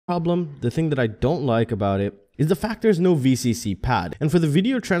problem, the thing that I don't like about it, is the fact there's no VCC pad. And for the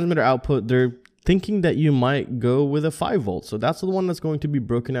video transmitter output, they're thinking that you might go with a 5 volt. So that's the one that's going to be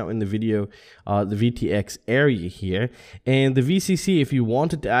broken out in the video, the VTX area here. And the VCC, if you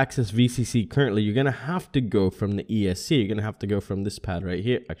wanted to access VCC currently, you're going to have to go from the ESC. You're going to have to go from this pad right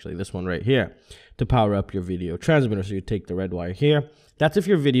here, actually this one right here, to power up your video transmitter. So you take the red wire here. That's if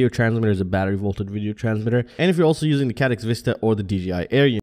your video transmitter is a battery volted video transmitter. And if you're also using the xt-xinte or the DJI Air unit.